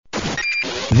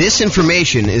This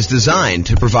information is designed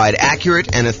to provide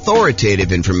accurate and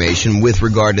authoritative information with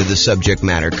regard to the subject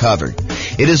matter covered.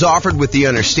 It is offered with the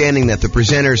understanding that the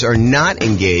presenters are not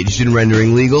engaged in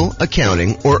rendering legal,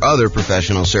 accounting, or other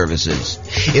professional services.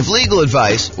 If legal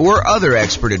advice or other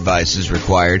expert advice is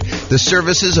required, the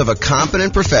services of a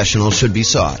competent professional should be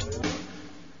sought.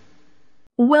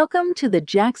 Welcome to the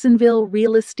Jacksonville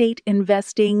Real Estate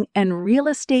Investing and Real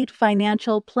Estate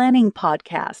Financial Planning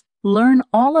Podcast. Learn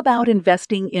all about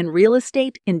investing in real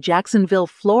estate in Jacksonville,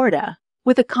 Florida,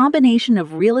 with a combination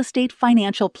of real estate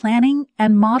financial planning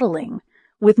and modeling,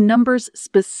 with numbers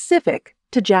specific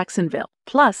to Jacksonville,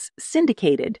 plus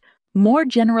syndicated, more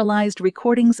generalized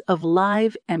recordings of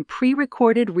live and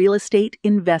pre-recorded real estate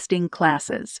investing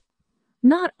classes.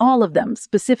 Not all of them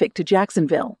specific to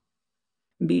Jacksonville.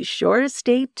 Be sure to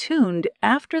stay tuned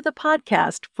after the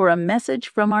podcast for a message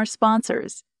from our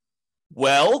sponsors.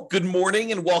 Well, good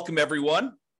morning and welcome,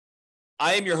 everyone.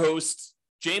 I am your host,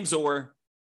 James Orr,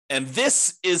 and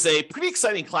this is a pretty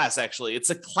exciting class, actually. It's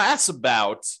a class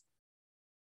about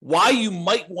why you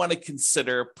might want to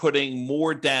consider putting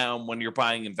more down when you're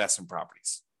buying investment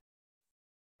properties.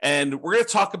 And we're going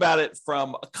to talk about it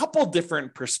from a couple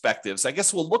different perspectives. I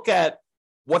guess we'll look at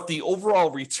what the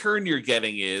overall return you're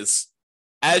getting is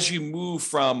as you move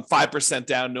from 5%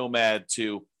 down Nomad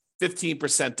to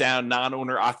 15% down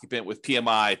non-owner occupant with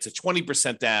PMI to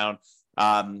 20% down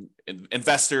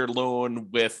investor loan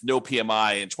with no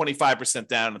PMI and 25%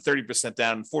 down and 30%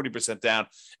 down and 40% down.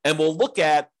 And we'll look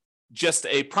at just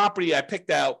a property I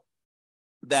picked out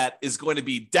that is going to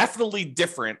be definitely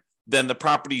different than the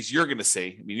properties you're going to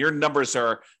see. I mean, your numbers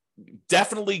are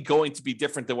definitely going to be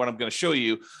different than what I'm going to show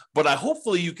you, but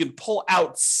hopefully you can pull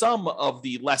out some of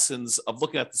the lessons of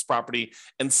looking at this property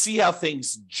and see how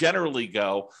things generally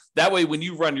go. That way, when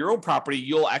you run your own property,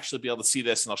 you'll actually be able to see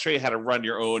this, and I'll show you how to run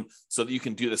your own so that you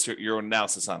can do this, your own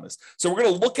analysis on this. So we're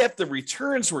going to look at the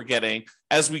returns we're getting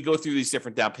as we go through these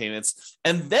different down payments.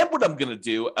 And then what I'm going to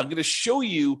do, I'm going to show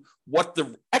you what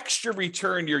the extra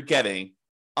return you're getting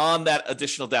on that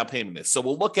additional down payment is. So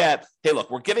we'll look at, hey,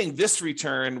 look, we're getting this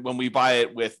return when we buy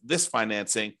it with this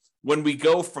financing. When we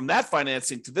go from that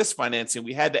financing to this financing,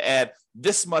 we had to add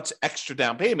this much extra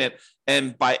down payment.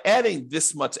 And by adding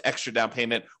this much extra down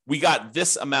payment, we got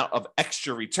this amount of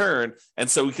extra return. And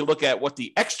so we can look at what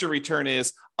the extra return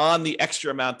is on the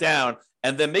extra amount down,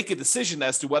 and then make a decision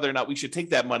as to whether or not we should take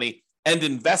that money and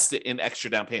invest it in extra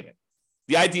down payment.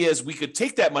 The idea is we could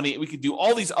take that money and we could do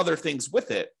all these other things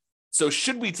with it. So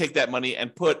should we take that money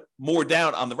and put more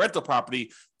down on the rental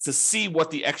property to see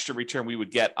what the extra return we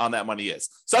would get on that money is?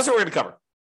 So that's what we're going to cover.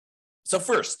 So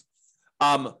first,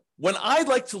 when I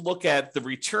like to look at the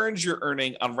returns you're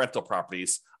earning on rental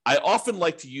properties, I often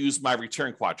like to use my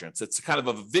return quadrants. It's kind of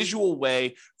a visual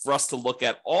way for us to look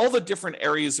at all the different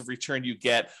areas of return you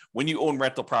get when you own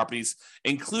rental properties,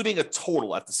 including a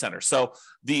total at the center. So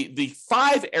the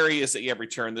 5 areas that you have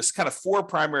return, there's kind of 4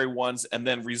 primary ones, and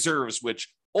then reserves, which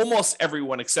almost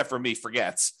everyone except for me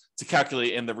forgets to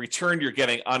calculate in the return you're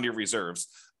getting on your reserves.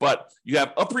 But you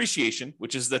have appreciation,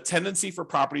 which is the tendency for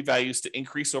property values to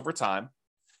increase over time.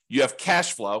 You have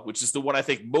cash flow, which is the one I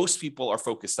think most people are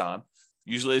focused on.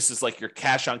 Usually this is like your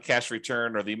cash on cash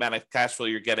return, or the amount of cash flow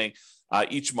you're getting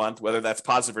each month, whether that's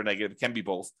positive or negative. It can be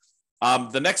both.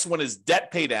 The next one is debt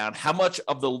pay down, how much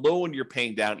of the loan you're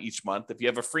paying down each month. If you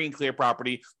have a free and clear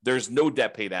property, there's no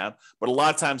debt pay down. But a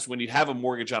lot of times when you have a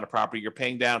mortgage on a property, you're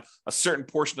paying down a certain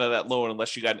portion of that loan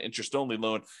unless you got an interest-only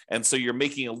loan. And so you're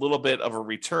making a little bit of a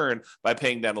return by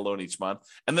paying down a loan each month.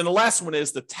 And then the last one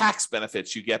is the tax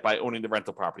benefits you get by owning the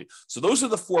rental property. So those are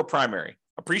the 4 primary: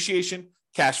 appreciation,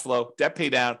 cash flow, debt pay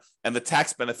down, and the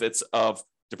tax benefits of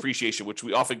depreciation, which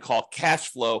we often call cash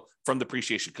flow from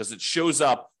depreciation, because it shows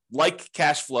up like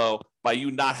cash flow by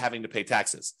you not having to pay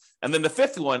taxes. And then the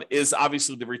 5th one is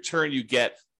obviously the return you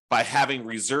get by having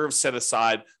reserves set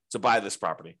aside to buy this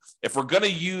property. If we're going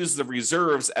to use the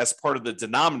reserves as part of the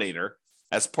denominator,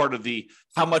 as part of the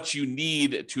how much you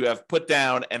need to have put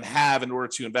down and have in order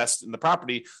to invest in the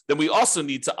property, then we also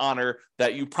need to honor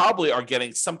that you probably are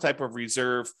getting some type of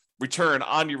reserve return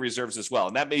on your reserves as well.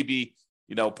 And that may be,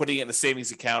 putting it in a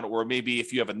savings account, or maybe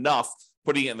if you have enough,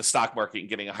 putting it in the stock market and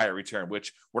getting a higher return,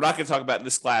 which we're not going to talk about in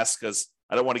this class because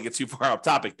I don't want to get too far off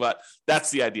topic, but that's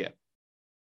the idea.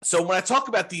 So when I talk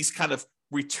about these kind of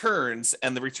returns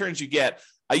and the returns you get,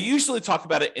 I usually talk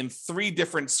about it in 3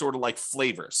 different sort of like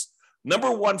flavors.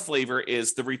 Number 1 flavor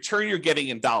is the return you're getting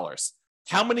in dollars.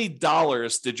 How many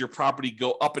dollars did your property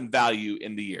go up in value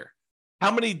in the year?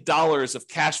 How many dollars of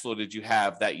cash flow did you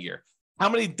have that year? how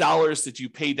many dollars did you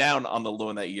pay down on the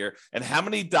loan that year, and how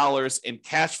many dollars in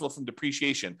cash flow from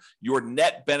depreciation, your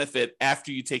net benefit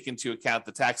after you take into account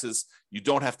the taxes you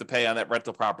don't have to pay on that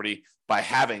rental property by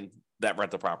having that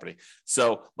rental property.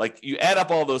 So like you add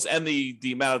up all those and the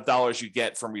amount of dollars you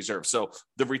get from reserve. So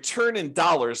the return in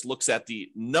dollars looks at the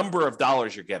number of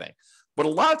dollars you're getting. But a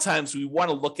lot of times we want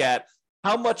to look at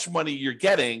how much money you're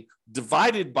getting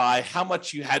divided by how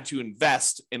much you had to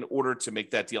invest in order to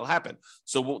make that deal happen.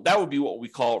 So that would be what we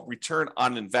call return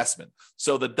on investment.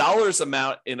 So the dollars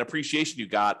amount in appreciation you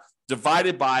got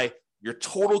divided by your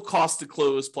total cost to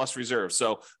close plus reserve.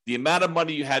 So the amount of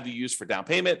money you had to use for down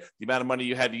payment, the amount of money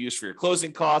you had to use for your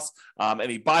closing costs,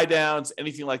 any buy downs,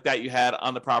 anything like that you had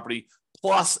on the property,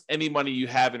 plus any money you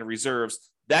have in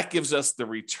reserves, that gives us the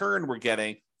return we're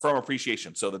getting from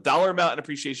appreciation. So the dollar amount in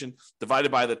appreciation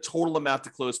divided by the total amount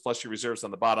to close plus your reserves on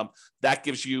the bottom, that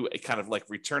gives you a kind of like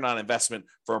return on investment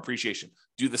from appreciation.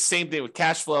 Do the same thing with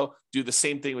cash flow, do the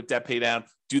same thing with debt pay down,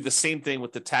 do the same thing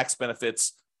with the tax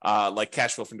benefits, like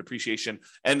cash flow from depreciation,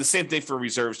 and the same thing for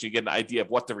reserves. So you get an idea of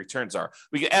what the returns are.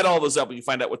 We can add all those up and you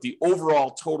find out what the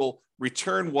overall total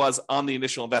return was on the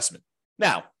initial investment.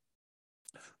 Now,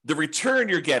 the return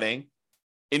you're getting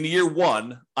in year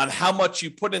one on how much you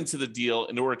put into the deal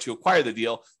in order to acquire the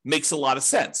deal makes a lot of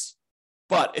sense.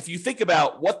 But if you think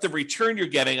about what the return you're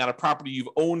getting on a property you've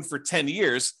owned for 10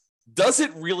 years, does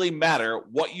it really matter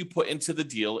what you put into the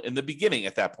deal in the beginning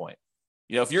at that point?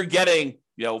 If you're getting,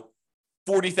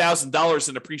 $40,000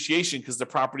 in appreciation because the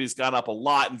property has gone up a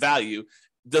lot in value,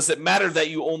 does it matter that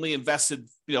you only invested,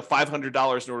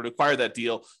 $500 in order to acquire that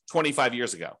deal 25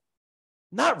 years ago?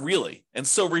 Not really. And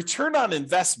so return on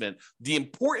investment, the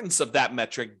importance of that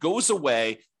metric goes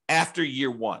away after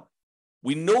year one.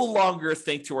 We no longer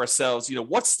think to ourselves,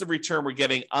 what's the return we're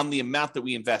getting on the amount that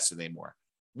we invested anymore?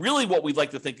 Really what we'd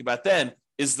like to think about then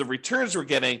is the returns we're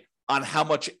getting on how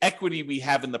much equity we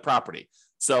have in the property.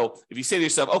 So if you say to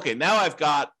yourself, okay, now I've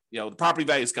got, the property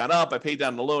value has gone up, I paid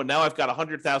down the loan, now I've got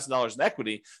 $100,000 in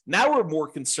equity. Now we're more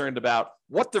concerned about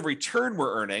what the return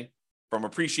we're earning from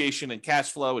appreciation and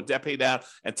cash flow and debt pay down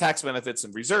and tax benefits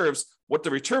and reserves, what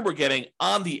the return we're getting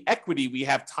on the equity we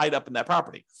have tied up in that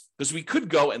property. Because we could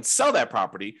go and sell that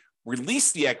property,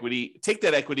 release the equity, take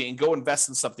that equity and go invest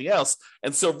in something else.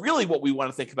 And so really what we want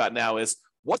to think about now is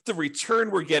what the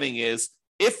return we're getting is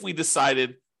if we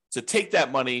decided to take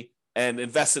that money and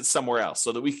invest it somewhere else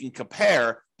so that we can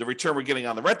compare the return we're getting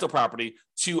on the rental property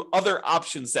to other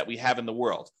options that we have in the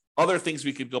world. Other things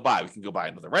we could go buy. We can go buy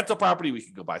another rental property. We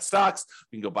can go buy stocks.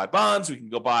 We can go buy bonds. We can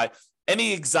go buy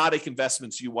any exotic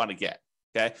investments you want to get.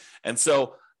 Okay. And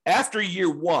so after year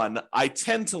one, I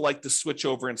tend to like to switch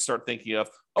over and start thinking of,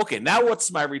 okay, now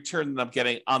what's my return that I'm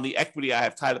getting on the equity I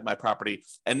have tied up in my property?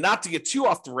 And not to get too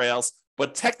off the rails,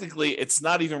 but technically it's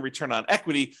not even return on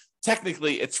equity.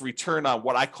 Technically it's return on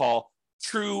what I call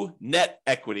true net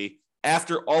equity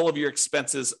after all of your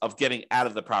expenses of getting out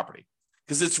of the property.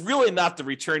 Because it's really not the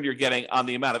return you're getting on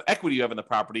the amount of equity you have in the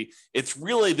property. It's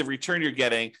really the return you're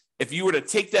getting if you were to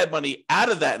take that money out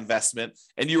of that investment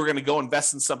and you were going to go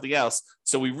invest in something else.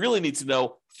 So we really need to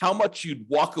know how much you'd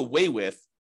walk away with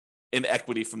in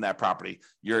equity from that property.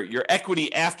 Your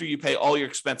equity after you pay all your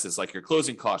expenses, like your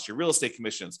closing costs, your real estate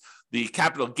commissions, the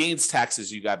capital gains taxes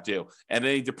you got due, and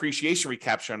any depreciation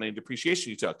recapture on any depreciation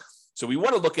you took. So we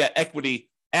want to look at equity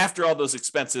after all those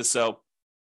expenses. So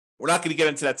we're not going to get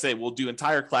into that today. We'll do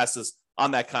entire classes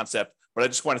on that concept, but I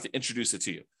just wanted to introduce it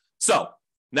to you. So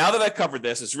now that I've covered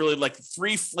this, it's really like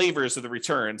three flavors of the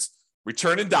returns: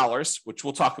 return in dollars, which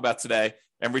we'll talk about today,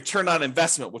 and return on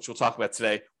investment, which we'll talk about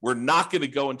today. We're not going to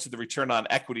go into the return on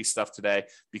equity stuff today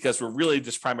because we're really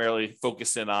just primarily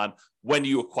focusing on when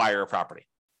you acquire a property.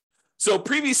 So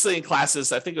previously in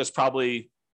classes, I think it was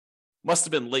must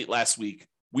have been late last week,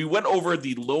 we went over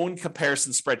the loan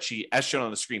comparison spreadsheet as shown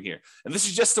on the screen here. And this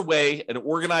is just an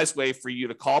organized way for you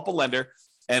to call up a lender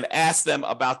and ask them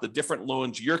about the different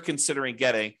loans you're considering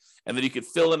getting. And then you could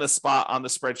fill in a spot on the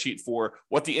spreadsheet for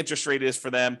what the interest rate is for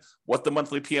them, what the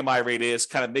monthly PMI rate is,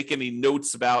 kind of make any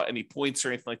notes about any points or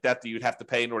anything like that you'd have to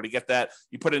pay in order to get that.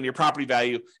 You put in your property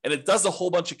value, and it does a whole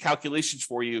bunch of calculations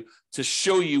for you to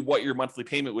show you what your monthly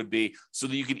payment would be so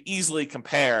that you can easily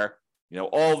compare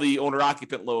all the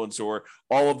owner-occupant loans or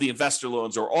all of the investor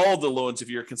loans or all the loans if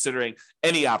you're considering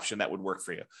any option that would work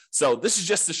for you. So this is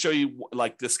just to show you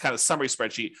like this kind of summary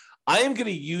spreadsheet. I am going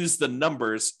to use the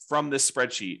numbers from this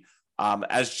spreadsheet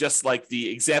as just like the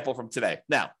example from today.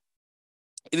 Now,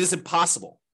 it is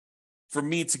impossible for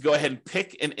me to go ahead and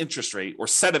pick an interest rate or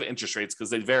set of interest rates because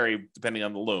they vary depending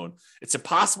on the loan. It's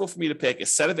impossible for me to pick a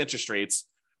set of interest rates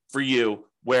for you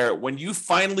where when you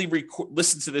finally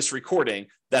listen to this recording,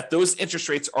 that those interest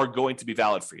rates are going to be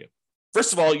valid for you.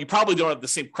 First of all, you probably don't have the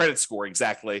same credit score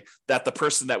exactly that the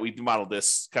person that we modeled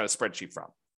this kind of spreadsheet from.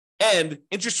 And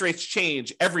interest rates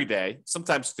change every day,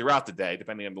 sometimes throughout the day,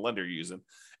 depending on the lender you're using.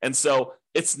 And so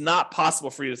it's not possible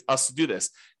for us to do this.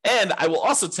 And I will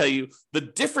also tell you the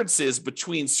differences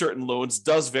between certain loans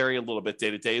does vary a little bit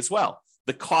day to day as well.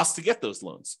 The cost to get those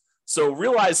loans. So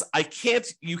realize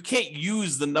you can't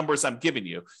use the numbers I'm giving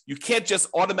you. You can't just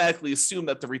automatically assume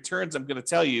that the returns I'm going to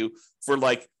tell you for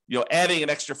adding an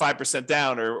extra 5%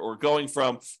 down or going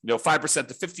from 5%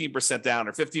 to 15% down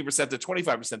or 15% to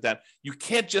 25% down. You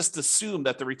can't just assume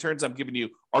that the returns I'm giving you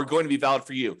are going to be valid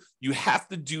for you. You have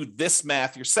to do this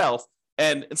math yourself.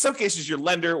 And in some cases, your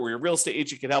lender or your real estate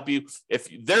agent can help you. If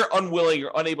they're unwilling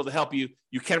or unable to help you,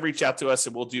 you can reach out to us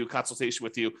and we'll do a consultation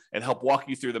with you and help walk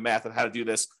you through the math on how to do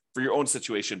this for your own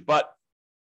situation. But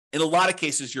in a lot of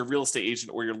cases, your real estate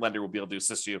agent or your lender will be able to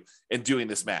assist you in doing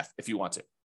this math if you want to.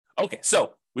 Okay,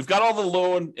 so we've got all the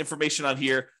loan information on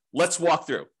here. Let's walk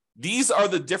through. These are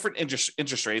the different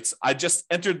interest rates. I just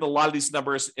entered a lot of these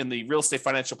numbers in the Real Estate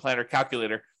Financial Planner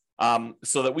calculator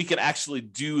so that we can actually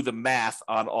do the math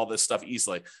on all this stuff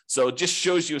easily. So it just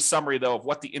shows you a summary, though, of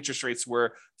what the interest rates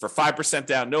were for 5%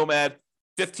 down Nomad,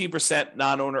 15%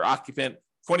 non-owner occupant,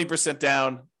 20%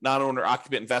 down non-owner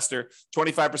occupant investor,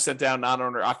 25% down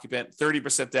non-owner occupant,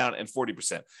 30% down, and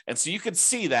 40%. And so you can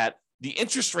see that the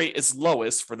interest rate is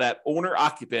lowest for that owner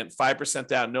occupant 5%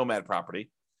 down Nomad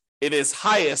property. It is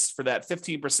highest for that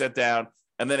 15% down,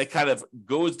 and then it kind of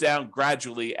goes down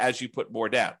gradually as you put more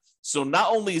down. So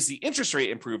not only is the interest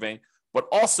rate improving, but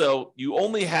also you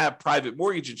only have private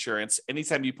mortgage insurance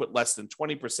anytime you put less than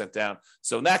 20% down.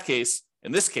 So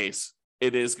in this case,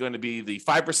 it is going to be the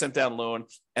 5% down loan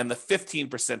and the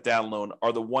 15% down loan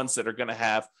are the ones that are going to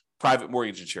have private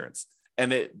mortgage insurance.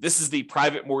 And this is the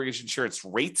private mortgage insurance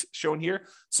rate shown here.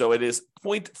 So it is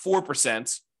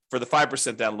 0.4% for the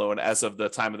 5% down loan as of the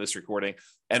time of this recording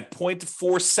and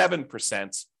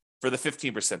 0.47% for the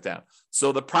 15% down.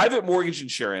 So the private mortgage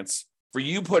insurance for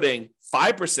you putting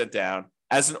 5% down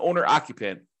as an owner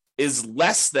occupant is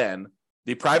less than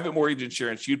the private mortgage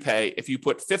insurance you'd pay if you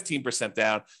put 15%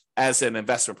 down as an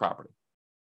investment property.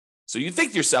 So you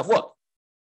think to yourself, look,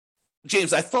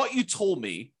 James, I thought you told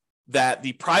me that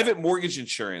the private mortgage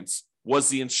insurance was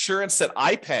the insurance that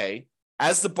I pay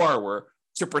as the borrower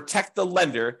to protect the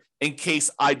lender in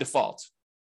case I default.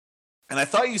 And I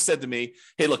thought you said to me,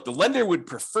 hey, look, the lender would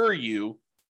prefer you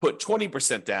put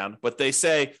 20% down, but they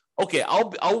say, okay,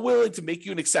 I'll willing to make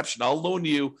you an exception. I'll loan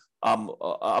you,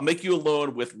 I'll make you a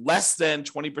loan with less than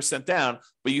 20% down,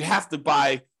 but you have to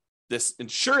buy this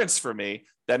insurance for me.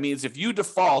 That means if you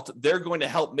default, they're going to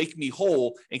help make me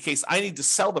whole in case I need to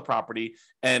sell the property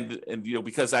and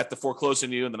because I have to foreclose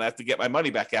on you and then I have to get my money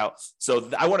back out. So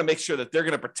I want to make sure that they're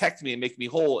going to protect me and make me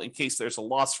whole in case there's a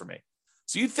loss for me.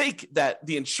 So you think that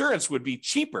the insurance would be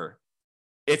cheaper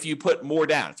if you put more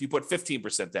down, if you put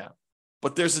 15% down.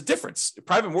 But there's a difference.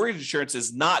 Private mortgage insurance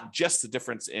is not just the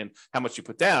difference in how much you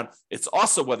put down. It's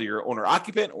also whether you're an owner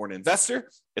occupant or an investor.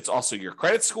 It's also your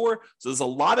credit score. So there's a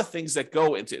lot of things that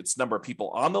go into its number of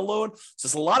people on the loan. So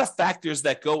there's a lot of factors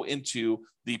that go into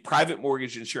the private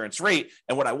mortgage insurance rate.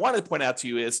 And what I want to point out to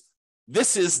you is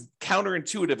this is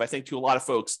counterintuitive, I think, to a lot of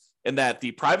folks in that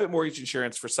the private mortgage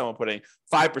insurance for someone putting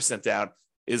 5% down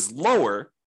is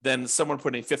lower than someone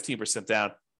putting 15%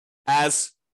 down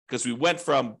because we went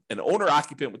from an owner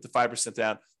occupant with the 5%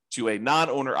 down to a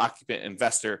non-owner occupant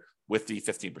investor with the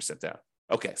 15% down.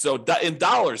 Okay, so in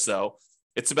dollars, though,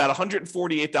 it's about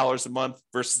 $148 a month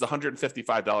versus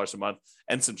 $155 a month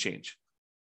and some change.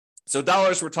 So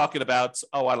dollars, we're talking about,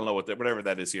 I don't know whatever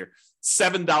that is here,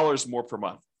 $7 more per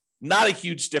month. Not a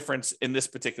huge difference in this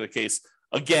particular case.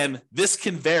 Again, this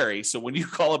can vary. So when you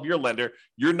call up your lender,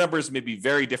 your numbers may be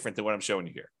very different than what I'm showing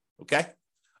you here. Okay?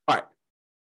 All right.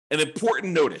 An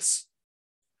important notice.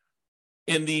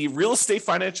 In the Real Estate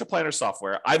Financial Planner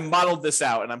software, I modeled this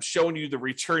out and I'm showing you the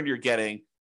return you're getting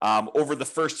over the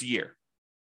first year.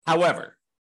 However,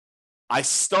 I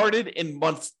started in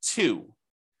month 2.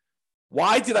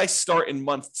 Why did I start in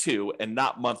month 2 and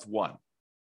not month 1?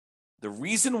 The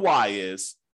reason why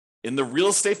is in the Real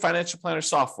Estate Financial Planner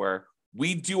software,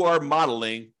 we do our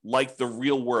modeling like the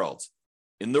real world.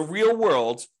 In the real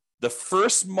world, the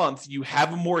first month you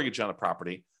have a mortgage on a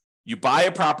property, you buy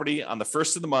a property on the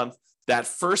first of the month, that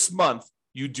first month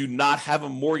you do not have a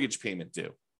mortgage payment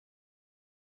due.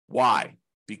 Why?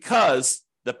 Because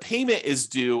the payment is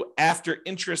due after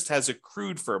interest has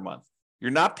accrued for a month. You're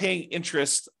not paying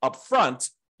interest up front,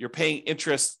 you're paying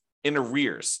interest in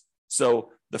arrears.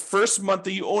 So the first month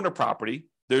that you own a property,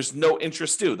 there's no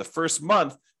interest due. The first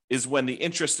month is when the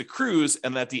interest accrues,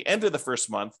 and at the end of the first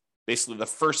month, basically the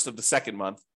first of the second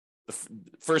month, the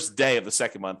first day of the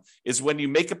second month, is when you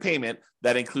make a payment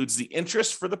that includes the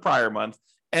interest for the prior month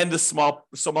and the small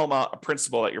amount of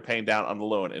principal that you're paying down on the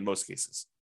loan in most cases.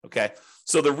 Okay,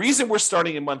 so the reason we're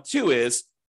starting in month 2 is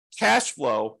cash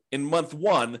flow in month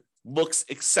 1 looks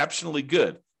exceptionally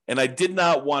good. And I did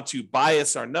not want to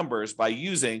bias our numbers by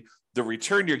using the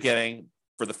return you're getting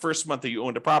for the first month that you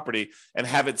owned a property and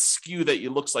have it skew that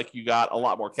it looks like you got a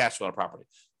lot more cash flow on a property,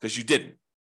 because you didn't.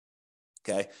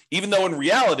 Okay, even though in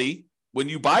reality, when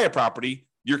you buy a property,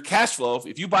 your cash flow,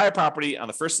 if you buy a property on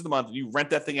the first of the month and you rent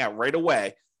that thing out right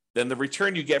away, then the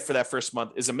return you get for that first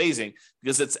month is amazing,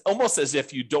 because it's almost as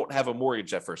if you don't have a mortgage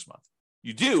that first month.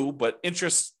 You do, but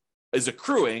interest is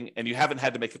accruing and you haven't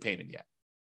had to make a payment yet.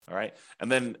 All right.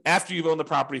 And then after you've owned the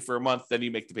property for a month, then you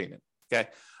make the payment. Okay.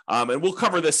 And we'll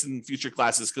cover this in future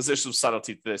classes because there's some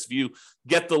subtlety to this. If you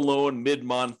get the loan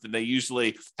mid-month and they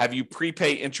usually have you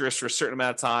prepay interest for a certain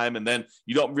amount of time, and then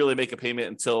you don't really make a payment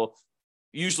until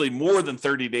usually more than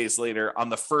 30 days later on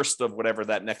the first of whatever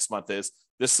that next month is.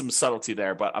 There's some subtlety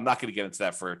there, but I'm not going to get into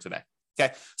that for today.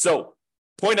 Okay. So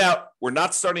point out, we're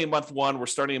not starting in month 1, we're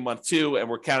starting in month 2, and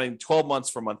we're counting 12 months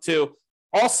for month 2.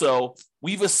 Also,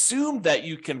 we've assumed that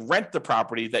you can rent the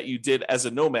property that you did as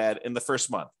a nomad in the first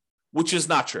month, which is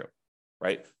not true,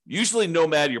 right? Usually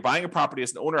nomad, you're buying a property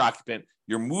as an owner occupant,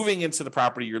 you're moving into the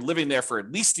property, you're living there for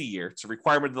at least a year. It's a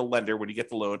requirement of the lender when you get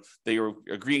the loan that you're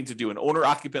agreeing to do an owner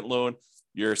occupant loan.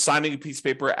 You're signing a piece of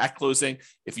paper at closing.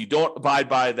 If you don't abide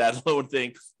by that loan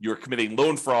thing, you're committing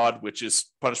loan fraud, which is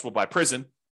punishable by prison.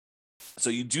 So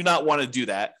you do not want to do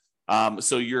that.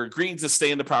 So you're agreeing to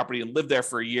stay in the property and live there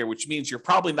for a year, which means you're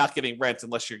probably not getting rent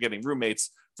unless you're getting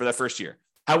roommates for that first year.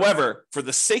 However, for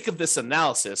the sake of this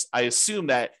analysis, I assume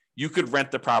that you could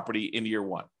rent the property in year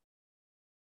 1.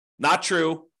 Not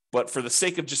true, but for the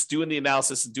sake of just doing the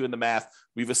analysis and doing the math,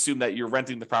 we've assumed that you're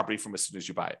renting the property from as soon as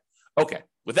you buy it. Okay,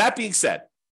 with that being said,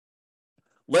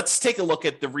 let's take a look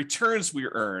at the returns we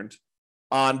earned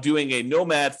on doing a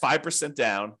nomad 5%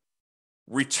 down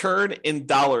return in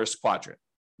dollars quadrant.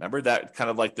 Remember that kind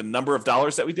of like the number of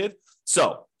dollars that we did?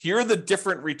 So here are the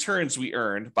different returns we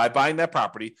earned by buying that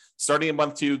property, starting in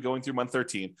month 2, going through month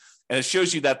 13. And it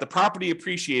shows you that the property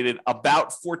appreciated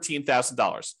about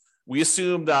 $14,000. We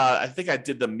assumed, I think I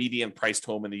did the median priced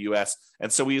home in the US.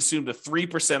 And so we assumed a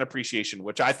 3% appreciation,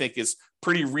 which I think is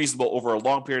pretty reasonable over a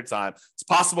long period of time. It's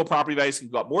possible property values can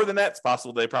go up more than that. It's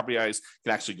possible that property values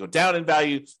can actually go down in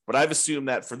value. But I've assumed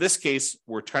that for this case,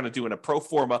 we're trying to do in a pro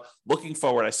forma looking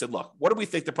forward. I said, look, what do we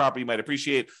think the property might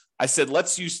appreciate? I said,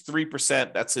 let's use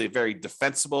 3%. That's a very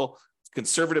defensible,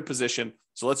 conservative position.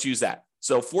 So let's use that.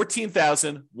 So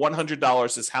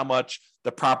 $14,100 is how much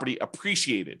the property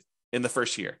appreciated in the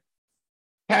first year.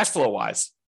 Cash flow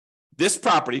wise, this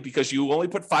property, because you only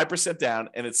put 5% down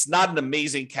and it's not an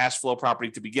amazing cash flow property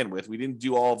to begin with. We didn't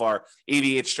do all of our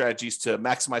 88 strategies to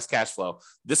maximize cash flow.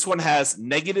 This one has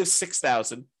negative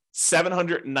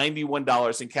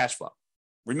 $6,791 in cash flow.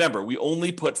 Remember, we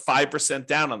only put 5%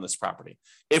 down on this property.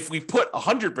 If we put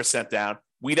 100% down,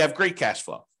 we'd have great cash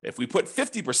flow. If we put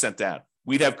 50% down,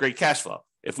 we'd have great cash flow.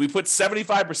 If we put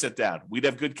 75% down, we'd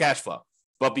have good cash flow.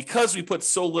 But because we put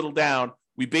so little down,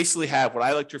 we basically have what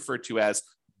I like to refer to as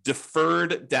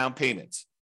deferred down payments,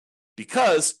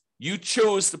 because you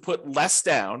chose to put less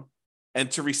down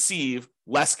and to receive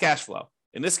less cash flow.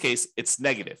 In this case, it's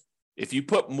negative. If you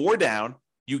put more down,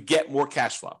 you get more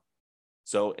cash flow.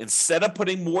 So instead of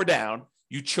putting more down,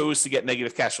 you chose to get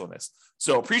negative cash flow in this.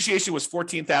 So appreciation was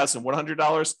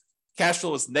 $14,100. Cash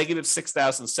flow was negative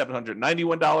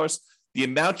 $6,791. The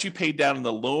amount you paid down in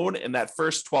the loan in that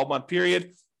first 12-month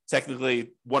period,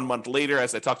 technically 1 month later,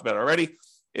 as I talked about already,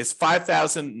 is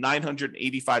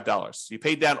 $5,985. So you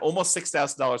paid down almost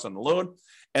 $6,000 on the loan,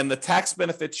 and the tax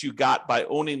benefits you got by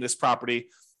owning this property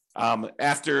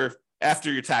after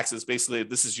your taxes, basically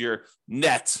this is your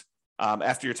net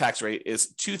after your tax rate,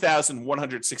 is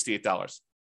 $2,168.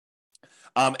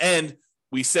 And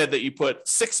we said that you put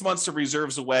 6 months of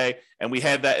reserves away, and we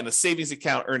had that in a savings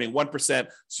account earning 1%.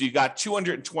 So you got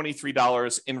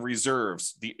 $223 in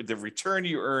reserves, the return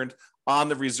you earned on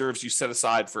the reserves you set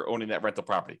aside for owning that rental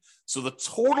property. So the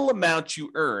total amount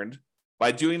you earned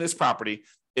by doing this property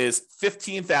is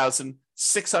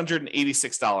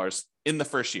 $15,686 in the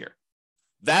first year.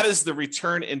 That is the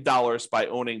return in dollars by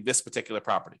owning this particular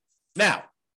property. Now,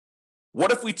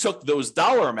 what if we took those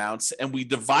dollar amounts and we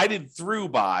divided through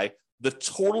by the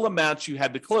total amount you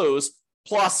had to close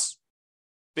plus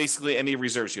basically any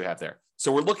reserves you have there?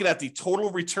 So we're looking at the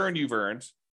total return you've earned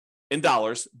in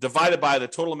dollars divided by the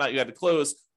total amount you had to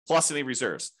close plus any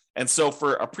reserves. And so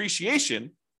for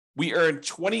appreciation, we earned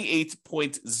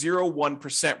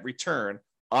 28.01% return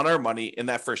on our money in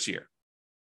that first year.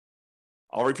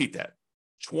 I'll repeat that.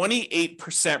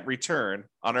 28% return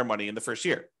on our money in the first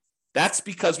year. That's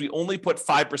because we only put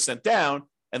 5% down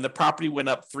and the property went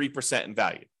up 3% in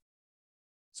value.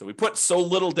 So we put so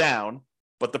little down,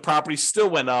 but the property still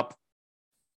went up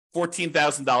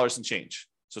 $14,000 and change.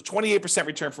 So 28%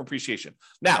 return from appreciation.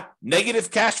 Now,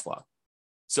 negative cash flow.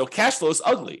 So cash flow is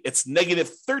ugly. It's negative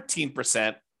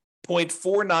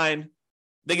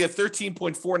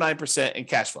 13.49% in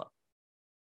cash flow.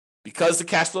 Because the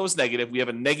cash flow is negative, we have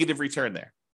a negative return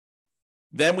there.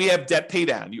 Then we have debt pay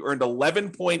down. You earned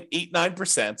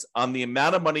 11.89% on the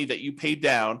amount of money that you paid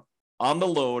down on the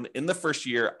loan in the first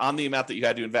year on the amount that you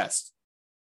had to invest.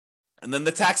 And then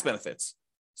the tax benefits.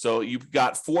 So you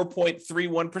got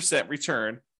 4.31%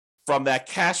 return from that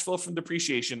cash flow from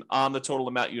depreciation on the total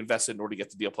amount you invested in order to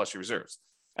get the deal plus your reserves.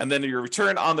 And then your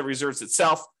return on the reserves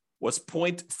itself was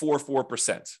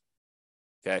 0.44%.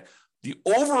 Okay. The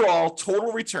overall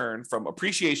total return from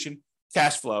appreciation,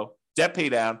 cash flow, debt pay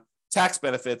down, tax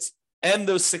benefits, and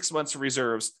those 6 months of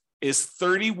reserves is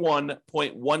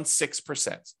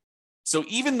 31.16%. So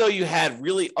even though you had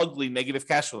really ugly negative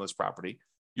cash flow in this property,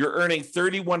 you're earning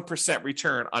 31%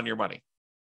 return on your money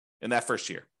in that first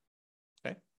year.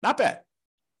 Okay, not bad.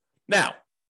 Now,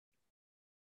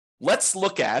 let's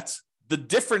look at the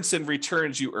difference in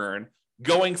returns you earn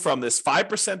going from this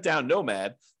 5% down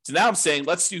nomad to now I'm saying,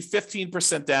 let's do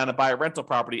 15% down and buy a rental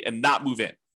property and not move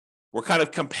in. We're kind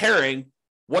of comparing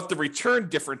what the return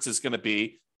difference is going to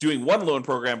be doing one loan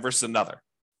program versus another.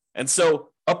 And so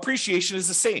appreciation is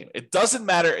the same. It doesn't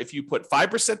matter if you put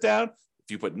 5% down,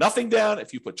 if you put nothing down,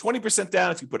 if you put 20%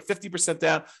 down, if you put 50%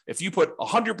 down, if you put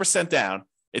 100% down,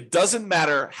 it doesn't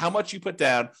matter how much you put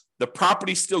down. The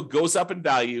property still goes up in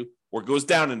value or goes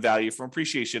down in value from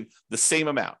appreciation the same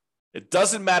amount. It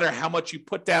doesn't matter how much you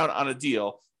put down on a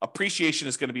deal. Appreciation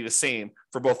is going to be the same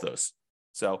for both those.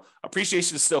 So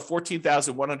appreciation is still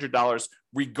 $14,100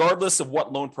 regardless of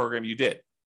what loan program you did.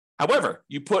 However,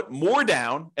 you put more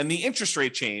down and the interest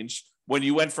rate changed when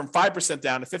you went from 5%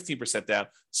 down to 15% down.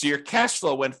 So your cash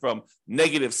flow went from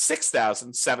negative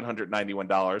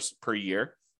 $6,791 per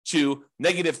year to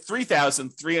negative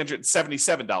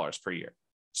 $3,377 per year.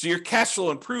 So your cash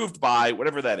flow improved by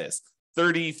whatever that is,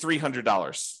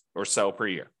 $3,300 or so per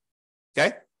year.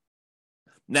 Okay.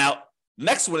 Now,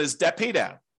 next one is debt pay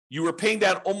down. You were paying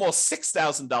down almost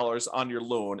 $6,000 on your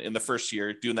loan in the first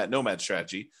year doing that nomad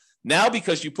strategy. Now,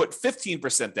 because you put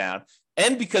 15% down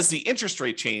and because the interest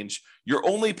rate changed, you're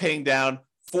only paying down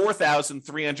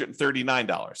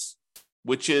 $4,339,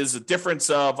 which is a difference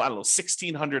of,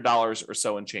 $1,600 or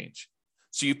so in change.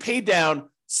 So you paid down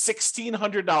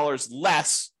 $1,600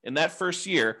 less in that first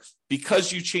year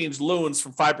because you changed loans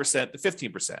from 5% to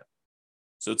 15%.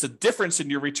 So it's a difference in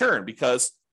your return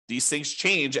because these things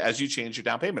change as you change your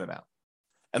down payment amount.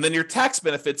 And then your tax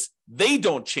benefits, they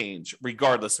don't change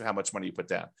regardless of how much money you put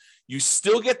down. You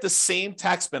still get the same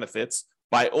tax benefits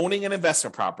by owning an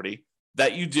investment property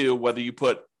that you do, whether you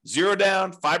put 0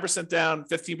 down, 5% down,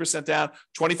 15% down,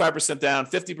 25% down,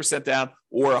 50% down,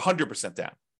 or 100%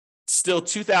 down. Still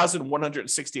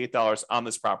 $2,168 on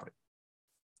this property.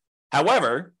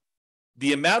 However,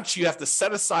 the amount you have to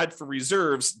set aside for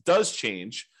reserves does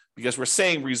change because we're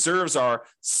saying reserves are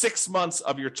 6 months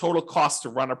of your total cost to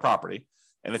run a property.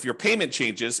 And if your payment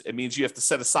changes, it means you have to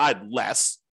set aside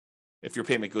less if your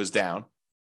payment goes down.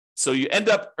 So you end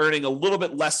up earning a little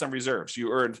bit less on reserves.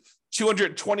 You earned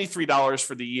 $223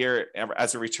 for the year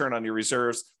as a return on your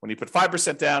reserves when you put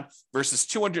 5% down versus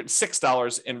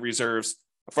 $206 in reserves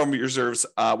from your reserves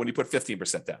when you put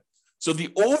 15% down. So the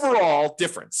overall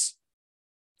difference,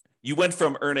 you went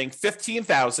from earning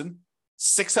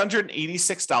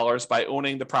 $15,686 by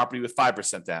owning the property with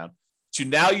 5% down to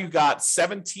now you got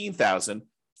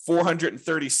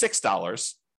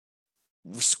 $17,436.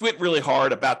 Squint really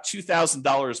hard, about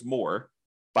 $2,000 more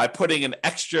by putting an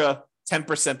extra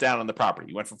 10% down on the property.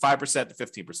 You went from 5% to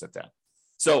 15% down.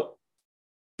 So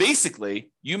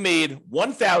basically, you made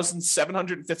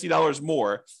 $1,750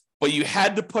 more, but you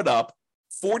had to put up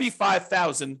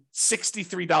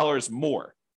 $45,063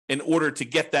 more in order to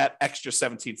get that extra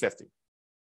 $1,750.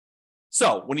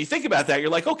 So when you think about that,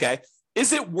 you're like, okay,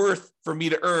 is it worth for me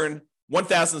to earn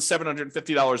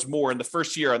 $1,750 more in the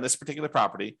first year on this particular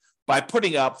property by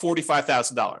putting up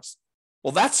 $45,000?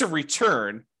 Well, that's a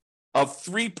return of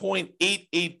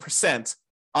 3.88%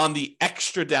 on the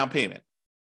extra down payment.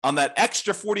 On that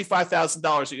extra $45,000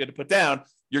 that you had to put down,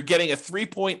 you're getting a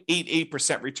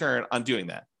 3.88% return on doing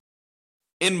that.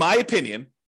 In my opinion,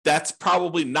 that's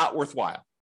probably not worthwhile,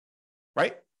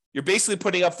 right? You're basically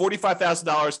putting up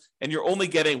 $45,000 and you're only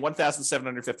getting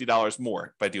 $1,750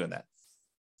 more by doing that.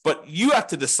 But you have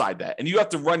to decide that, and you have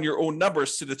to run your own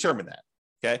numbers to determine that.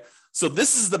 Okay. So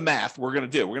this is the math we're going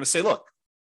to do. We're going to say, look,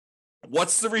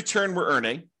 what's the return we're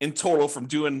earning in total from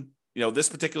doing, this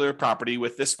particular property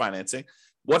with this financing?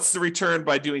 What's the return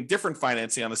by doing different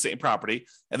financing on the same property?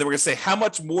 And then we're going to say, how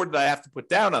much more did I have to put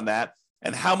down on that?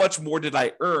 And how much more did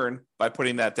I earn by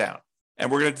putting that down?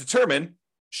 And we're going to determine,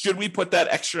 should we put that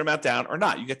extra amount down or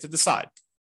not? You get to decide.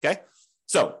 Okay.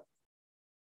 So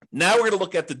now we're going to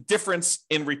look at the difference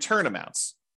in return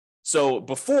amounts. So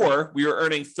before, we were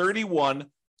earning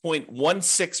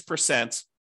 31.16%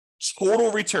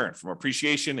 total return from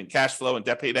appreciation and cash flow and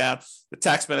debt pay down, the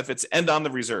tax benefits, and on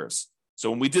the reserves. So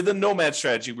when we did the Nomad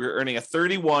strategy, we were earning a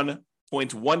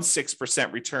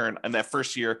 31.16% return in that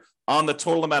first year on the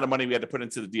total amount of money we had to put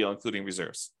into the deal, including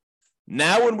reserves.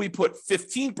 Now, when we put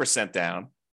 15% down,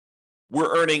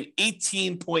 we're earning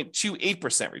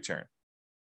 18.28% return.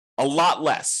 A lot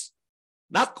less.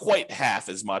 Not quite half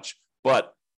as much,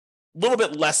 but a little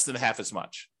bit less than half as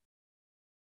much.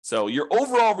 So your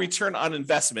overall return on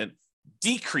investment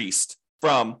decreased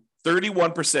from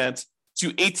 31%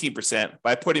 to 18%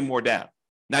 by putting more down.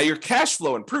 Now your cash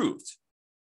flow improved,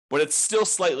 but it's still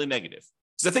slightly negative.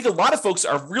 Because I think a lot of folks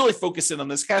are really focusing on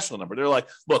this cash flow number. They're like,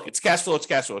 look, it's cash flow, it's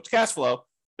cash flow, it's cash flow,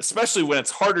 especially when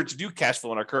it's harder to do cash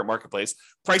flow in our current marketplace.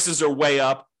 Prices are way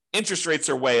up, interest rates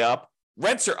are way up,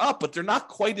 rents are up, but they're not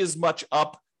quite as much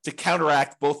up to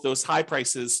counteract both those high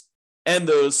prices and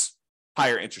those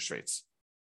higher interest rates.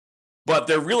 But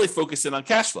they're really focusing on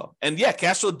cash flow. And yeah,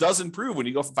 cash flow does improve when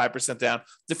you go from 5% down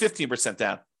to 15%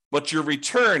 down, but your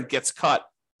return gets cut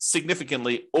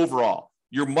significantly overall.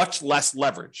 You're much less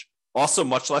leverage, also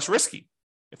much less risky.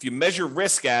 If you measure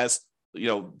risk as,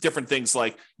 different things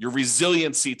like your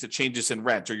resiliency to changes in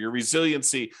rent, or your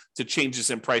resiliency to changes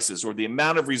in prices, or the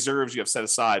amount of reserves you have set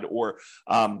aside, or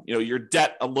your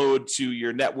debt load to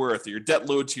your net worth, or your debt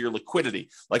load to your liquidity,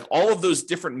 like all of those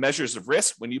different measures of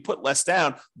risk, when you put less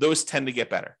down, those tend to get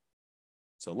better.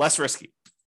 So less risky.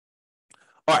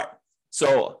 All right.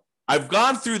 So I've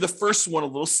gone through the first one a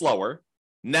little slower.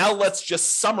 Now let's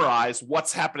just summarize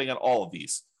what's happening on all of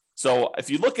these. So if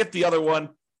you look at the other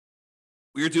one,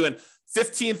 we were doing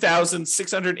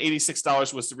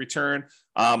 $15,686 was the return.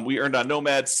 We earned on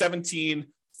Nomad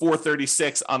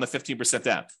 $17,436 on the 15%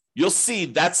 down. You'll see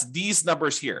that's these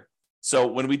numbers here. So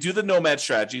when we do the Nomad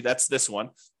strategy, that's this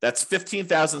one. That's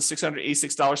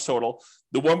 $15,686 total.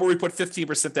 The one where we put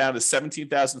 15% down is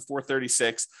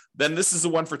 $17,436. Then this is the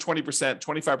one for 20%,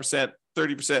 25%,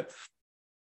 30%,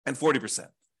 and 40%.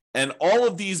 And all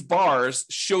of these bars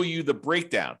show you the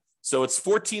breakdown. So it's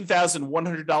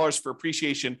 $14,100 for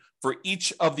appreciation for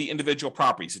each of the individual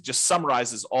properties. It just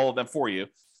summarizes all of them for you.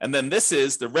 And then this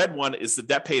is, the red one is the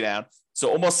debt pay down.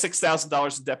 So almost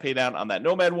 $6,000 in debt pay down on that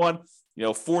Nomad one,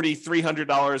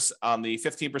 $4,300 on the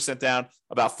 15% down,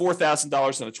 about $4,000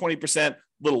 on the 20%, a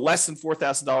little less than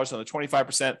 $4,000 on the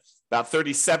 25%, about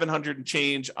 $3,700 and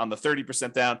change on the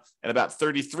 30% down, and about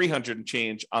 $3,300 and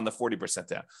change on the 40%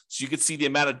 down. So you can see the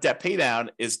amount of debt pay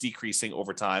down is decreasing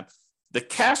over time. The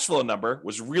cash flow number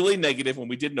was really negative when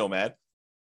we did Nomad,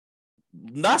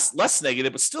 less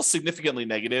negative, but still significantly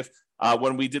negative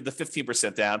when we did the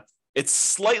 15% down. It's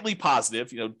slightly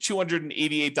positive,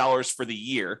 $288 for the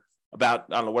year, about,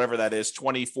 I don't know, whatever that is,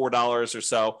 $24 or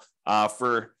so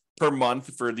per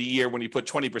month for the year when you put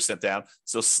 20% down.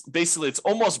 So basically it's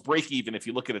almost break even if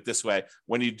you look at it this way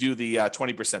when you do the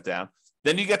 20% down.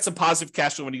 Then you get some positive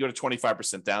cash flow when you go to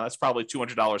 25% down. That's probably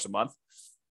 $200 a month.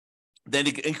 Then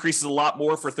it increases a lot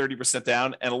more for 30%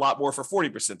 down and a lot more for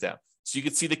 40% down. So you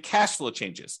can see the cash flow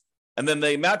changes. And then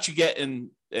the amount you get in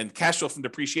cash flow from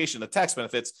depreciation, the tax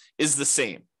benefits, is the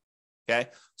same. Okay.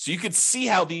 So you can see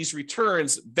how these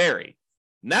returns vary.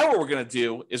 Now what we're going to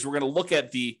do is we're going to look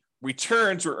at the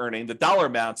returns we're earning, the dollar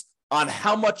amounts, on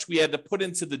how much we had to put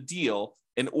into the deal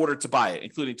in order to buy it,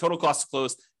 including total cost to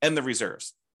close and the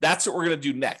reserves. That's what we're going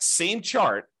to do next. Same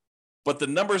chart, but the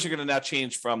numbers are going to now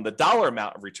change from the dollar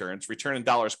amount of returns, return in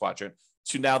dollars quadrant,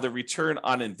 to now the return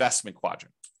on investment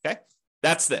quadrant. Okay,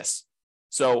 that's this.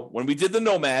 So when we did the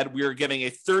Nomad, we were getting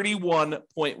a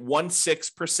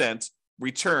 31.16%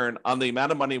 return on the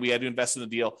amount of money we had to invest in the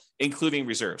deal, including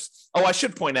reserves. Oh, I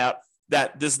should point out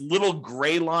that this little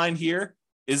gray line here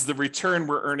is the return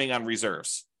we're earning on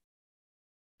reserves.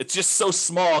 It's just so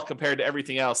small compared to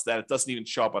everything else that it doesn't even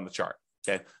show up on the chart.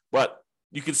 Okay, but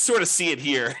you can sort of see it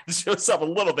here. It shows up a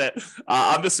little bit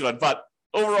on this one, but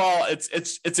overall,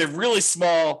 it's a really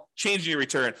small change in your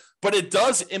return, but it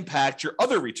does impact your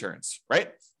other returns,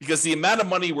 right? Because the amount of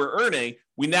money we're earning,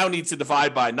 we now need to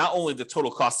divide by not only the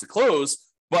total cost to close,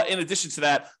 But in addition to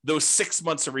that, those 6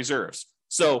 months of reserves.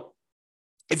 So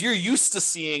if you're used to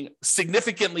seeing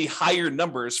significantly higher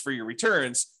numbers for your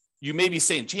returns, you may be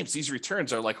saying, James, these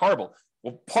returns are like horrible.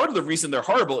 Well, part of the reason they're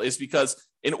horrible is because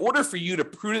in order for you to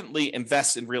prudently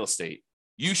invest in real estate,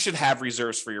 you should have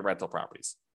reserves for your rental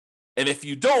properties. And if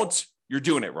you don't, you're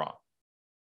doing it wrong.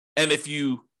 And if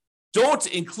you don't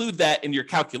include that in your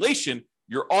calculation,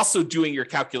 you're also doing your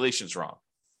calculations wrong.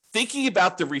 Thinking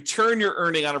about the return you're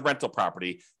earning on a rental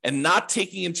property and not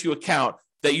taking into account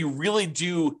that you really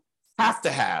do have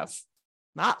to have,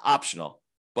 not optional,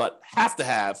 but have to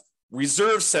have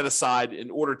reserves set aside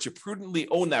in order to prudently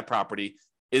own that property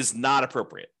is not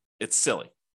appropriate. It's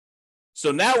silly.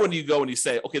 So now when you go and you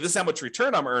say, okay, this is how much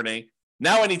return I'm earning,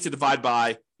 now I need to divide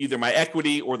by either my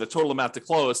equity or the total amount to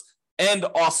close and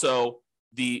also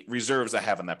the reserves I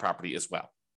have on that property as well.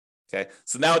 Okay,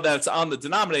 so now that it's on the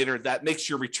denominator, that makes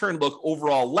your return look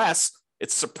overall less.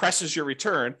 It suppresses your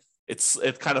return.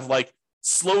 It kind of like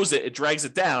slows it. It drags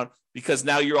it down because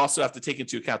now you also have to take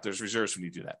into account those reserves when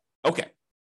you do that. Okay,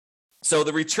 so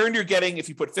the return you're getting if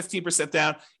you put 15%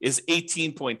 down is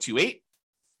 18.28.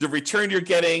 The return you're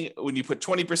getting when you put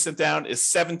 20% down is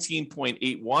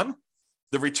 17.81.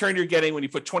 The return you're getting when you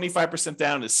put 25%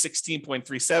 down is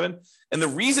 16.37. And the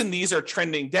reason these are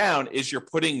trending down is you're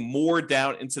putting more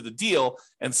down into the deal.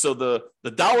 And so the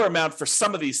dollar amount for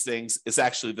some of these things is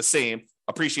actually the same,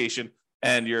 appreciation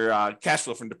and your cash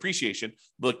flow from depreciation.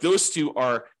 Look, those two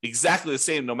are exactly the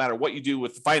same no matter what you do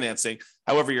with the financing.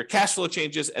 However, your cash flow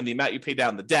changes and the amount you pay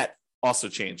down the debt also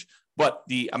change. But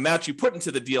the amount you put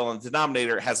into the deal on the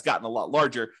denominator has gotten a lot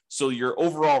larger. So your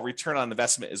overall return on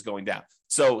investment is going down.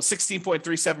 So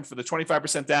 16.37 for the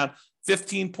 25% down,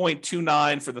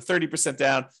 15.29 for the 30%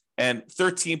 down, and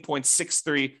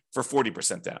 13.63 for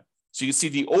 40% down. So you see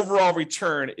the overall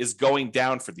return is going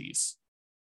down for these.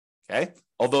 Okay.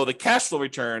 Although the cash flow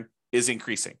return is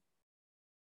increasing.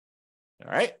 All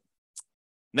right.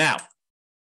 Now,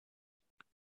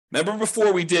 remember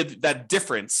before we did that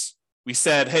difference, we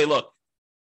said, hey, look,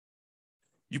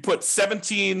 you put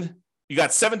you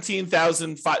got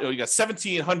 $1,750,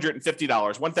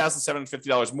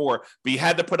 $1,750 more, but you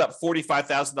had to put up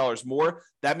 $45,000 more.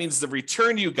 That means the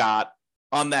return you got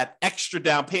on that extra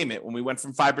down payment when we went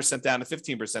from 5% down to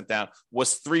 15% down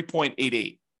was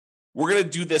 3.88. We're going to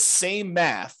do this same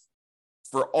math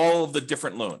for all of the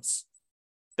different loans.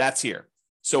 That's here.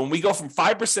 So when we go from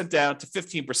 5% down to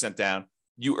 15% down,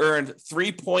 you earned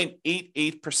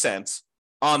 3.88%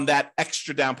 on that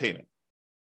extra down payment.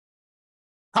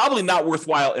 Probably not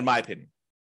worthwhile in my opinion.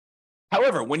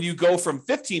 However, when you go from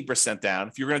 15% down,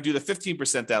 if you're going to do the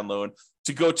 15% down loan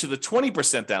to go to the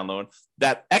 20% down loan,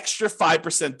 that extra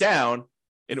 5% down,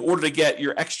 in order to get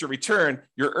your extra return,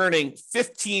 you're earning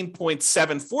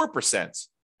 15.74%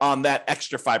 on that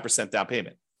extra 5% down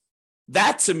payment.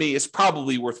 That to me is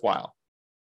probably worthwhile.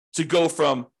 To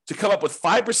come up with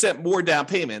 5% more down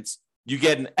payments, you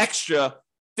get an extra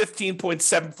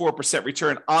 15.74%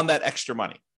 return on that extra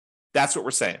money. That's what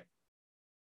we're saying.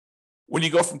 When you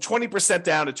go from 20%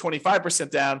 down to 25%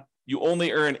 down, you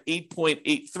only earn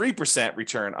 8.83%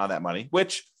 return on that money,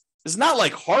 which is not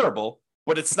like horrible,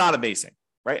 but it's not amazing,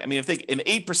 right? I mean, I think an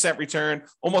 8% return,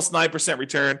 almost 9%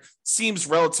 return seems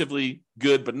relatively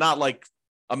good, but not like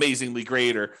amazingly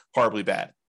great or horribly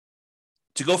bad.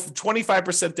 To go from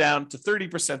 25% down to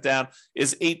 30% down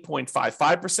is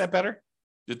 8.55% better.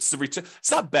 It's the return.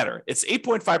 It's not better. It's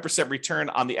 8.5% return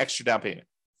on the extra down payment.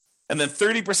 And then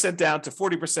 30% down to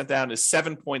 40% down is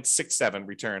 7.67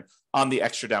 return on the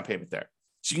extra down payment there.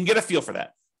 So you can get a feel for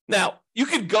that. Now, you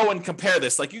could go and compare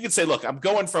this. Like you could say, look, I'm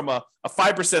going from a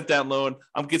 5% down loan.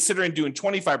 I'm considering doing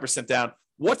 25% down.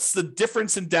 What's the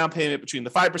difference in down payment between the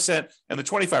 5% and the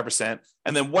 25%?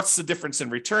 And then what's the difference in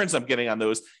returns I'm getting on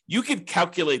those? You could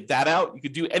calculate that out. You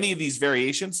could do any of these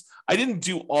variations. I didn't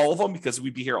do all of them because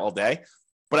we'd be here all day,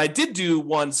 but I did do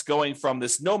ones going from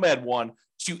this Nomad one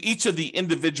to each of the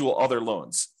individual other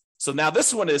loans. So now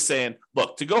this one is saying,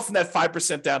 look, to go from that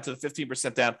 5% down to the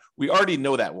 15% down, we already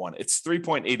know that one. It's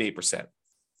 3.88%.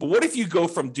 But what if you go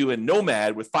from doing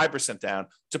Nomad with 5% down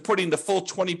to putting the full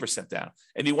 20% down?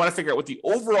 And you want to figure out what the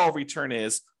overall return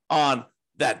is on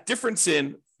that difference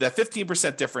in that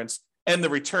 15% difference and the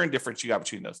return difference you got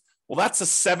between those. Well, that's a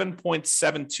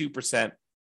 7.72%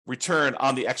 return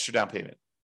on the extra down payment.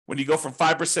 When you go from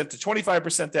 5% to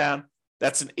 25% down,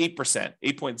 that's an 8%,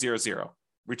 8.00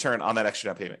 return on that extra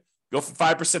down payment. Go from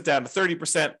 5% down to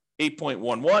 30%,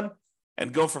 8.11,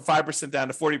 and go from 5% down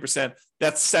to 40%,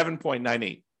 that's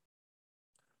 7.98.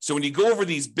 So when you go over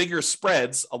these bigger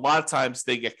spreads, a lot of times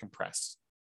they get compressed,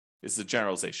 is the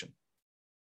generalization.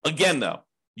 Again, though,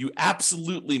 you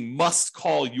absolutely must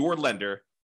call your lender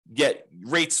get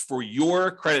rates for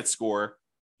your credit score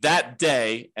that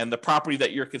day and the property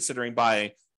that you're considering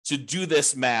buying to do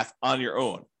this math on your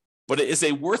own. But it is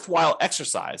a worthwhile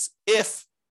exercise if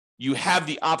you have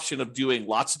the option of doing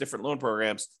lots of different loan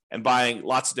programs and buying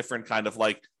lots of different kind of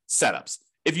like setups.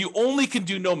 If you only can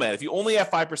do Nomad, if you only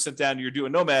have 5% down, you're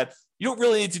doing Nomad, you don't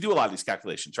really need to do a lot of these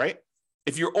calculations, right?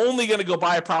 If you're only going to go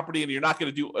buy a property and you're not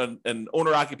going to do an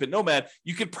owner-occupant Nomad,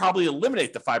 you could probably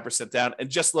eliminate the 5% down and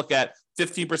just look at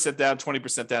 15% down,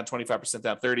 20% down, 25%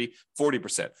 down, 30,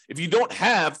 40%. If you don't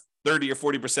have 30 or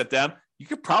 40% down, you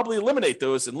could probably eliminate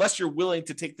those unless you're willing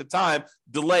to take the time,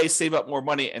 delay, save up more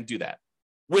money, and do that,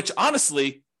 which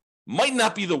honestly might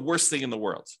not be the worst thing in the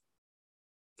world.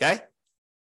 Okay?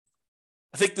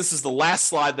 I think this is the last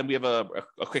slide, then we have a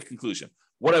quick conclusion.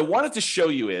 What I wanted to show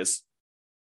you is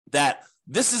that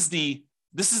this is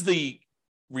the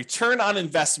return on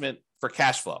investment for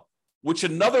cash flow, which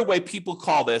another way people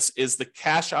call this is the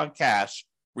cash on cash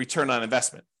return on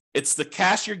investment. It's the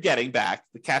cash you're getting back,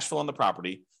 the cash flow on the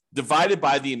property, divided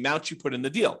by the amount you put in the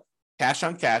deal. Cash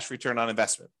on cash return on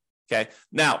investment. Okay.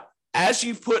 Now, as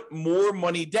you put more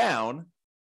money down,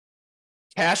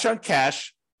 cash on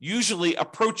cash usually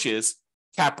approaches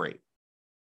cap rate.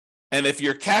 And if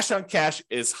your cash on cash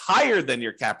is higher than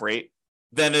your cap rate,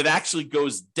 then it actually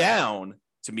goes down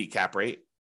to meet cap rate.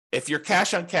 If your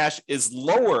cash on cash is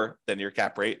lower than your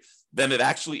cap rate, then it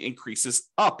actually increases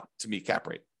up to meet cap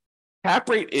rate. Cap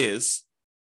rate is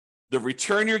the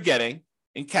return you're getting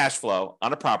in cash flow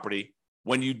on a property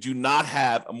when you do not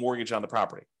have a mortgage on the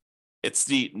property. It's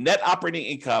the net operating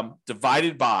income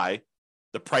divided by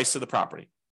the price of the property.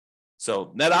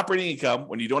 So net operating income,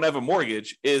 when you don't have a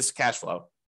mortgage, is cash flow.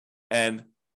 And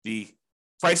the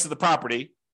price of the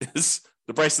property is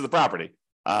the price of the property.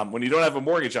 When you don't have a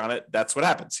mortgage on it, that's what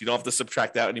happens. You don't have to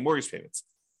subtract out any mortgage payments.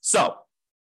 So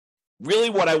really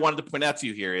what I wanted to point out to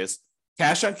you here is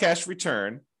cash on cash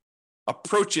return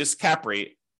approaches cap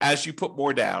rate as you put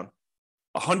more down.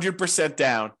 100%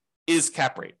 down is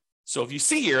cap rate. So if you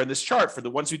see here in this chart for the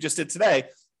ones we just did today,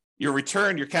 your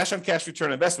return, your cash on cash return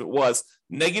on investment was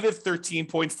negative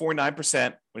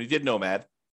 13.49% when you did Nomad,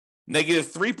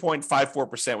 negative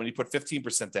 3.54% when you put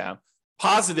 15% down,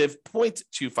 positive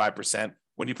 0.25%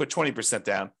 when you put 20%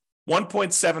 down,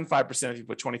 1.75% if you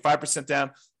put 25%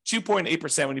 down,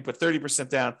 2.8% when you put 30%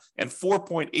 down, and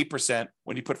 4.8%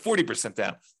 when you put 40%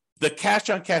 down. The cash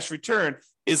on cash return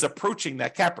is approaching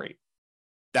that cap rate.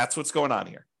 That's what's going on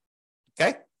here.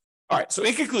 Okay? All right. So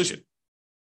in conclusion,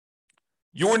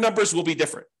 your numbers will be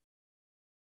different.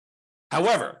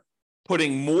 However,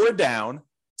 putting more down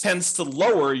tends to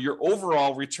lower your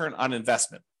overall return on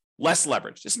investment. Less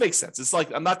leverage. This makes sense. It's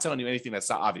like, I'm not telling you anything that's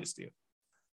not obvious to you.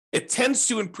 It tends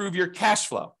to improve your cash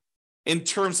flow in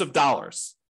terms of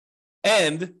dollars.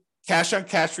 And cash on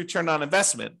cash return on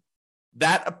investment,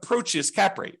 that approaches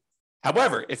cap rate.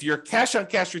 However, if your cash on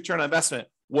cash return on investment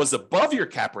was above your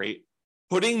cap rate,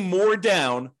 putting more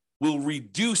down will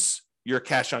reduce your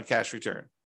cash on cash return.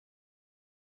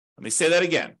 Let me say that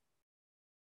again.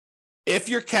 If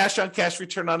your cash on cash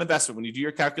return on investment, when you do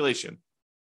your calculation,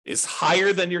 is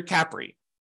higher than your cap rate,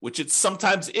 which it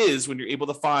sometimes is when you're able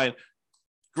to find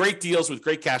great deals with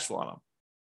great cash flow on them.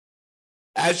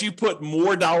 As you put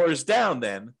more dollars down,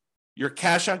 then your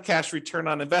cash on cash return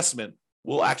on investment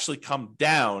will actually come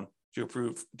down to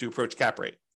approach cap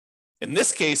rate. In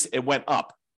this case, it went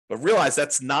up, but realize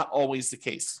that's not always the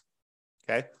case.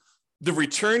 Okay. The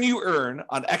return you earn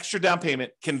on extra down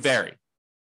payment can vary.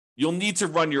 You'll need to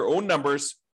run your own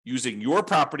numbers using your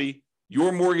property,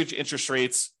 your mortgage interest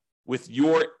rates with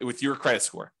your credit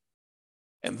score.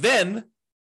 And then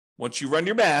once you run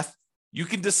your math, you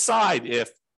can decide if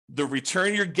the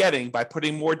return you're getting by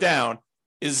putting more down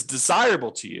is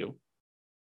desirable to you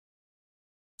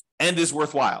and is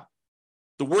worthwhile.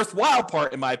 The worthwhile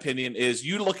part, in my opinion, is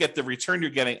you look at the return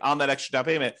you're getting on that extra down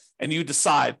payment and you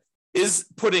decide, is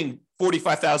putting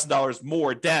 $45,000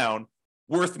 more down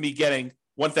worth me getting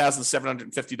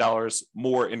 $1,750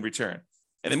 more in return?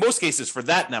 And in most cases, for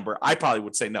that number, I probably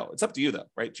would say no. It's up to you, though,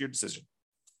 right? It's your decision.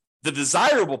 The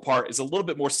desirable part is a little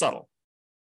bit more subtle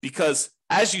because,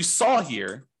 as you saw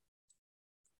here,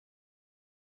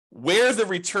 where the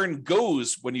return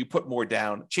goes when you put more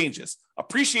down changes.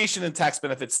 Appreciation and tax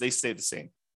benefits, they stay the same.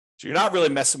 So you're not really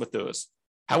messing with those.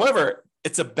 However,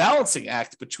 it's a balancing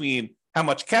act between how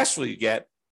much cash flow you get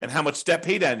and how much debt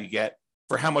pay down you get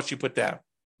for how much you put down.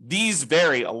 These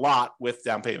vary a lot with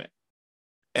down payment.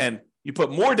 And you put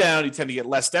more down, you tend to get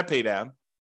less debt pay down,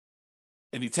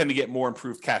 and you tend to get more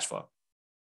improved cash flow.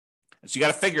 And so you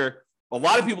got to figure, a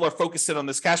lot of people are focusing on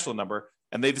this cash flow number.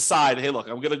 and they decide, hey, look,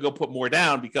 I'm going to go put more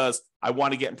down because I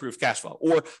want to get improved cash flow,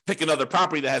 or pick another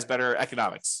property that has better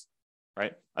economics,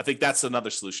 right? I think that's another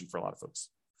solution for a lot of folks.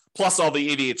 Plus all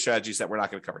the 88 strategies that we're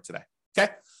not going to cover today.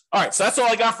 Okay. All right. So that's all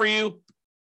I got for you.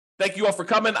 Thank you all for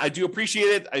coming. I do appreciate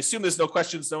it. I assume there's no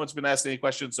questions. No one's been asking any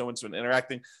questions. No one's been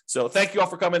interacting. So thank you all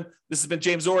for coming. This has been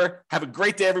James Orr. Have a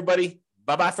great day, everybody.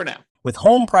 Bye-bye for now. With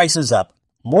home prices up,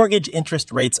 mortgage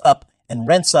interest rates up, and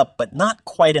rents up, but not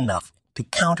quite enough to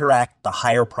counteract the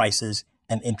higher prices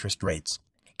and interest rates.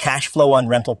 Cash flow on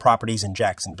rental properties in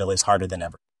Jacksonville is harder than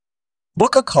ever.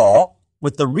 Book a call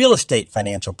with the Real Estate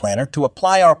Financial Planner to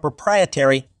apply our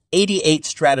proprietary 88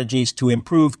 strategies to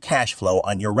improve cash flow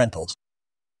on your rentals.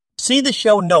 See the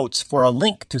show notes for a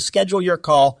link to schedule your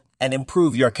call and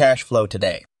improve your cash flow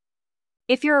today.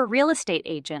 If you're a real estate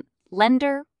agent,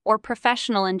 lender, or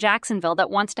professional in Jacksonville that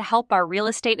wants to help our real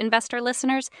estate investor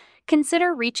listeners,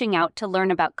 consider reaching out to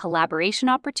learn about collaboration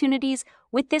opportunities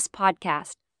with this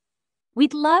podcast.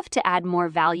 We'd love to add more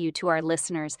value to our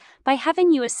listeners by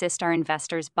having you assist our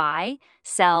investors buy,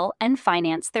 sell, and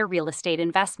finance their real estate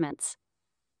investments.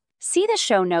 See the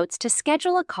show notes to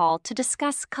schedule a call to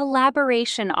discuss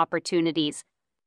collaboration opportunities